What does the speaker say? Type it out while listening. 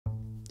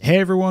Hey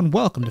everyone,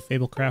 welcome to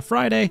Fablecraft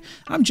Friday.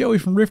 I'm Joey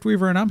from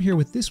Riftweaver and I'm here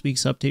with this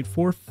week's update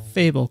for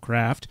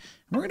Fablecraft.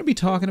 And we're going to be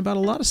talking about a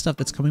lot of stuff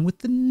that's coming with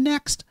the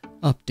next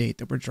update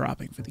that we're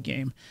dropping for the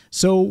game.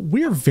 So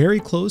we're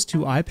very close to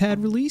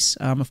iPad release.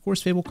 Of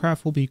course,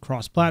 Fablecraft will be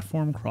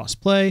cross-platform,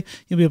 cross-play.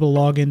 You'll be able to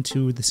log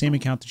into the same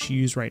account that you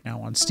use right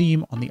now on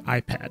Steam on the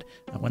iPad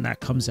when that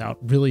comes out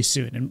really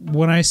soon. And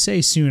when I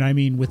say soon, I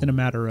mean within a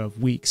matter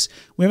of weeks.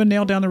 We haven't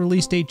nailed down the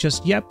release date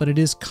just yet, but it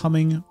is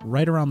coming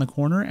right around the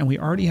corner, and we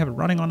already have it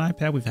running on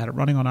iPad. We've had it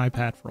running on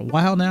iPad for a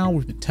while now.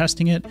 We've been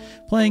testing it,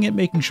 playing it,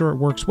 making sure it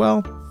works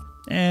well.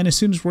 And as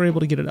soon as we're able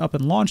to get it up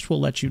and launched, we'll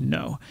let you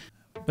know.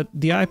 But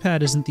the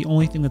iPad isn't the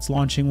only thing that's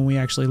launching when we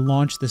actually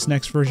launch this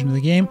next version of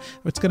the game.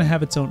 It's going to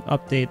have its own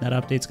update, and that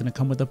update's going to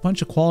come with a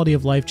bunch of quality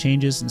of life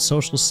changes and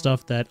social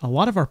stuff that a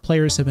lot of our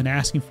players have been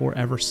asking for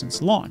ever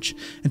since launch.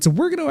 And so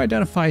we're going to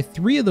identify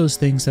 3 of those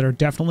things that are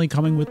definitely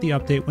coming with the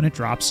update when it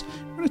drops.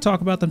 We're going to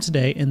talk about them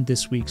today in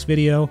this week's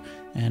video,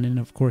 and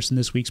of course in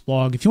this week's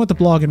blog. If you want the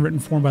blog in written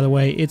form, by the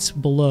way, it's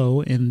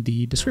below in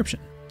the description.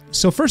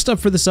 So first up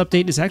for this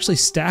update is actually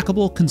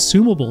Stackable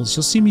consumables.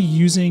 You'll see me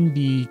using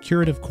the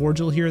Curative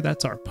Cordial here.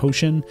 That's our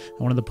potion,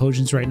 one of the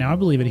potions right now. I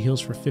believe it heals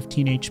for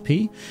 15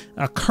 HP.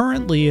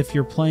 Currently, if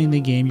you're playing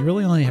the game, you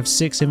really only have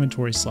 6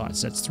 inventory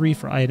slots. That's 3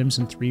 for items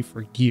and 3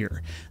 for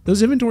gear.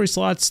 Those inventory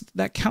slots,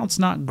 that count's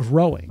not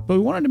growing, but we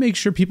wanted to make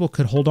sure people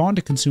could hold on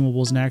to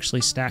consumables and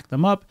actually stack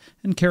them up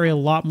and carry a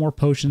lot more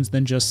potions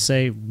than just,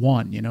 say,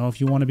 1. You know, if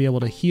you want to be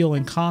able to heal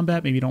in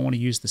combat, maybe you don't want to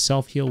use the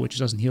self-heal, which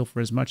doesn't heal for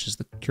as much as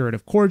the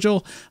Curative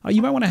Cordial.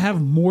 You might want to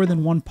have more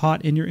than 1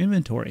 pot in your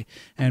inventory.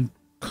 And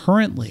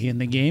currently in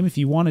the game, if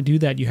you want to do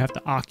that, you have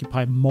to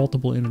occupy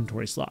multiple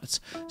inventory slots.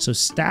 So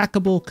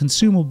stackable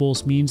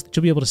consumables means that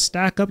you'll be able to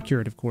stack up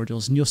Curative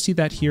Cordials, and you'll see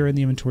that here in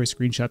the inventory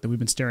screenshot that we've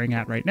been staring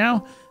at right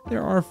now.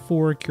 There are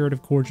 4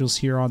 Curative Cordials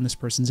here on this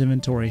person's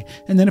inventory.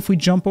 And then if we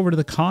jump over to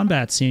the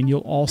combat scene,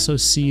 you'll also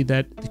see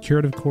that the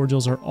Curative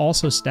Cordials are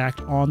also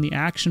stacked on the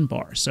action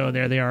bar. So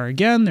there they are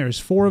again. There's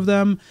 4 of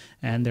them,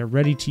 and they're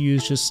ready to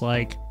use just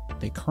like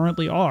they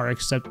currently are,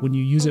 except when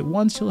you use it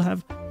once, you'll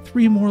have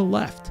 3 more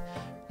left.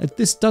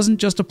 This doesn't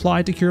just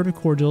apply to Curative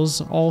Cordials.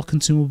 All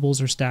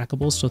consumables are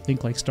stackable, so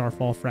think like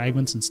Starfall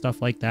fragments and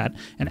stuff like that.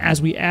 And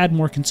as we add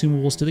more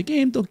consumables to the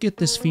game, they'll get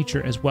this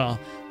feature as well.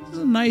 This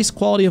is a nice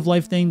quality of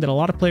life thing that a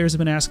lot of players have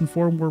been asking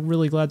for, and we're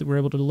really glad that we're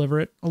able to deliver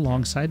it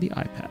alongside the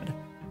iPad.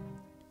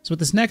 So with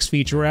this next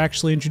feature, we're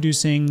actually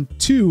introducing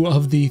 2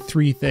 of the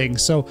 3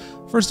 things. So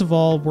first of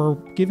all, we're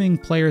giving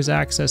players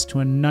access to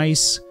a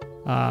nice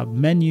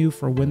menu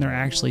for when they're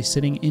actually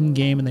sitting in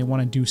game and they want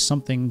to do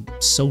something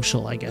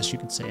social, I guess you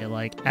could say,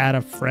 like add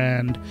a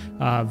friend,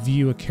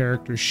 view a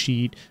character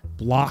sheet,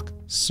 block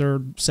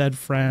said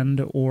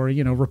friend, or,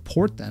 you know,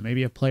 report them.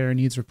 Maybe a player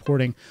needs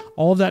reporting.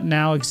 All of that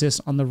now exists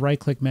on the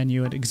right-click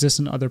menu. It exists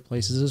in other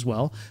places as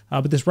well.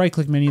 But this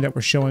right-click menu that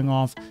we're showing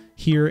off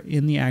here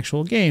in the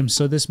actual game.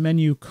 So this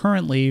menu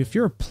currently, if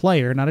you're a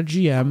player, not a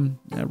GM,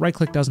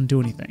 right-click doesn't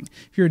do anything.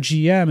 If you're a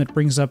GM, it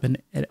brings up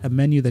a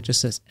menu that just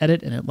says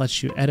edit, and it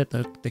lets you edit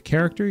the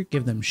character,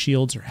 give them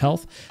shields or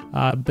health.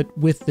 But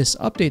with this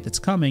update that's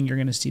coming, you're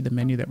going to see the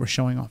menu that we're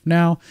showing off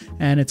now,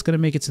 and it's going to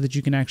make it so that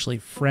you can actually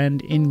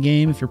friend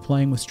in-game if you're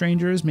playing with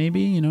strangers. Maybe,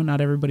 you know,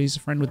 not everybody's a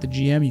friend with the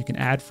GM. You can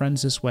add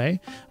friends this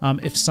way.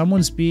 If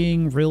someone's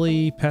being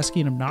really pesky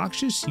and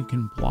obnoxious, you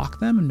can block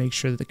them and make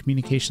sure that the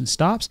communication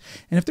stops.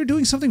 And if they're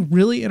doing something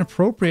really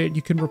inappropriate,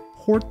 you can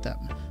report them.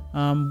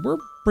 We're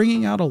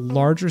bringing out a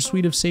larger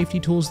suite of safety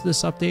tools to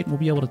this update, and we'll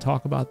be able to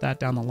talk about that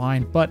down the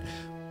line. But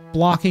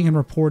blocking and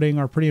reporting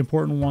are pretty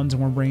important ones,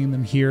 and we're bringing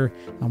them here.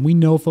 We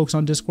know folks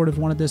on Discord have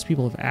wanted this.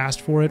 People have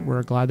asked for it.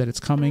 We're glad that it's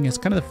coming. It's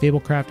kind of the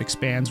Fablecraft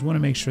expands. We want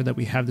to make sure that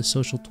we have the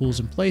social tools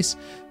in place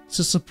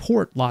to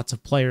support lots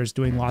of players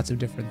doing lots of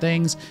different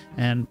things,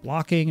 and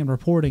blocking and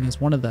reporting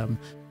is one of them.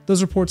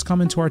 Those reports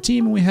come into our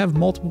team, and we have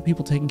multiple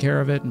people taking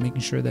care of it and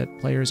making sure that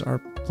players are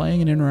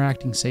playing and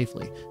interacting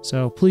safely.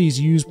 So please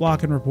use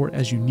block and report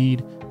as you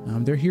need.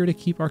 They're here to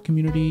keep our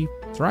community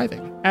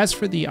thriving. As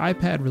for the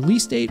iPad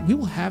release date, we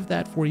will have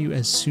that for you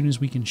as soon as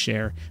we can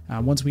share.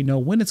 Once we know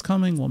when it's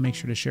coming, we'll make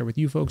sure to share with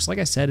you folks. Like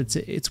I said,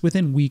 it's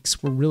within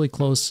weeks. We're really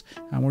close.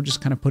 We're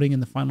just kind of putting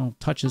in the final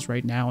touches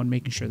right now and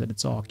making sure that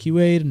it's all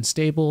QA'd and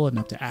stable and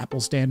up to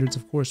Apple standards,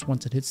 of course,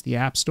 once it hits the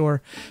App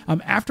Store.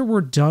 After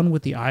we're done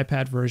with the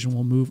iPad version,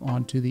 we'll move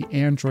on to the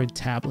Android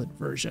tablet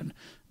version.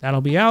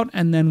 That'll be out,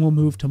 and then we'll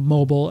move to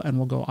mobile, and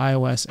we'll go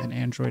iOS and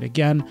Android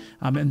again.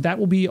 And that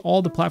will be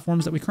all the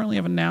platforms that we currently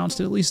have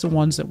announced, at least the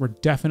ones that we're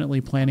definitely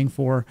planning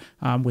for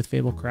with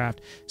Fablecraft.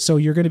 So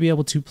you're going to be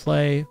able to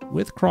play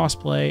with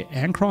crossplay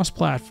and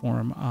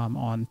cross-platform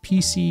on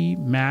PC,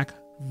 Mac,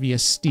 via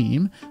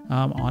Steam,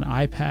 on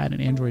iPad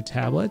and Android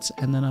tablets,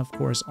 and then of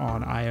course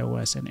on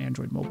iOS and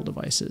Android mobile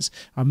devices.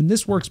 And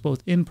this works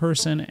both in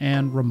person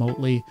and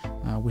remotely,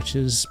 which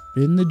has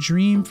been the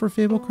dream for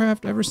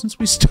Fablecraft ever since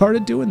we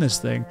started doing this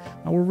thing.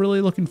 We're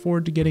really looking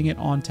forward to getting it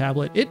on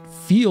tablet. It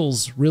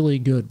feels really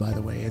good, by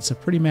the way. It's a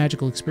pretty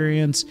magical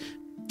experience.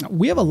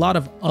 We have a lot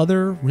of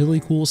other really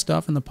cool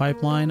stuff in the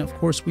pipeline. Of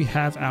course, we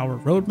have our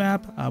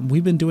roadmap.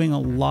 We've been doing a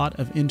lot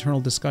of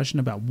internal discussion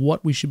about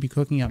what we should be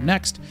cooking up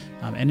next,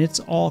 and it's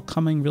all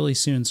coming really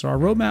soon. So our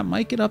roadmap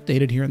might get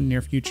updated here in the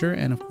near future,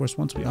 and of course,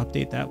 once we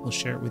update that, we'll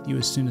share it with you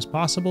as soon as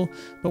possible.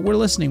 But we're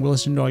listening. We're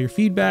listening to all your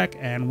feedback,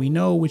 and we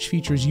know which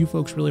features you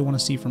folks really want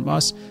to see from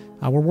us.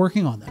 We're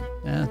working on them.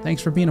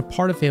 Thanks for being a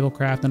part of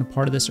Fablecraft and a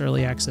part of this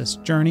early access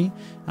journey.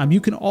 You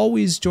can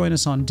always join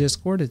us on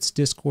Discord. It's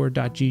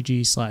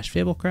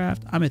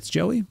discord.gg/Fablecraft. It's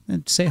Joey,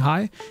 and say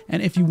hi.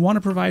 And if you want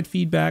to provide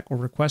feedback or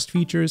request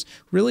features,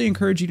 really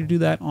encourage you to do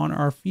that on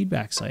our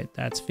feedback site.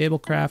 That's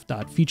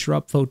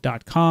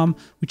fablecraft.featureupvote.com.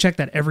 We check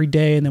that every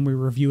day, and then we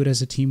review it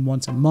as a team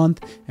once a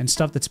month. And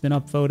stuff that's been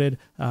upvoted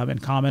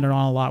and commented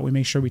on a lot, we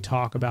make sure we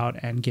talk about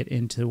and get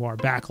into our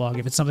backlog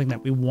if it's something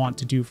that we want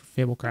to do for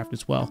Fablecraft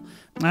as well.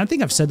 And I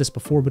think I've said this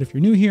before, but if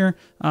you're new here,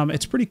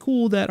 it's pretty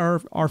cool that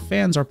our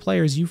fans, our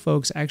players, you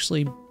folks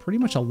actually pretty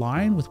much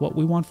align with what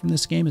we want from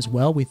this game as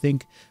well. We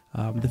think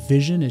the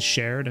vision is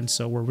shared, and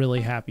so we're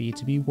really happy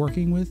to be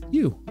working with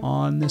you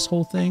on this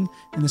whole thing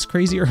and this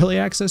crazy early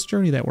access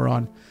journey that we're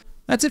on.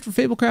 That's it for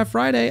Fablecraft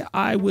Friday.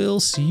 I will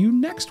see you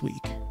next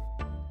week.